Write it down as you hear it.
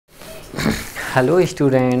Hello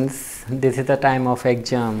students, this is the time of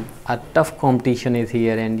exam. A tough competition is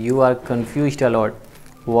here and you are confused a lot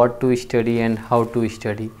what to study and how to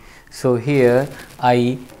study. So here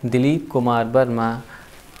I, Dilip Kumar Verma,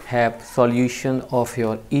 have solution of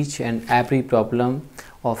your each and every problem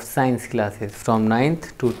of science classes from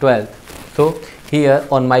 9th to 12th. So here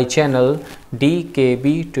on my channel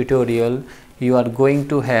DKV tutorial you are going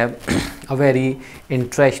to have a very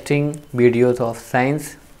interesting videos of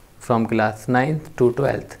science from class 9th to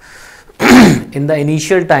 12th. In the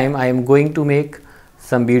initial time I am going to make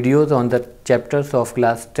some videos on the chapters of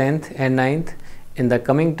class 10th and 9th. In the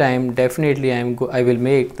coming time definitely I will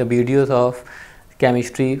make the videos of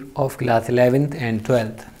chemistry of class 11th and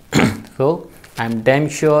 12th. So I am damn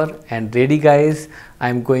sure and ready guys. I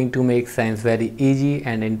am going to make science very easy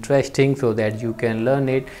and interesting so that you can learn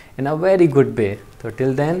it in a very good way. So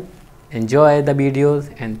till then enjoy the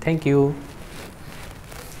videos and thank you.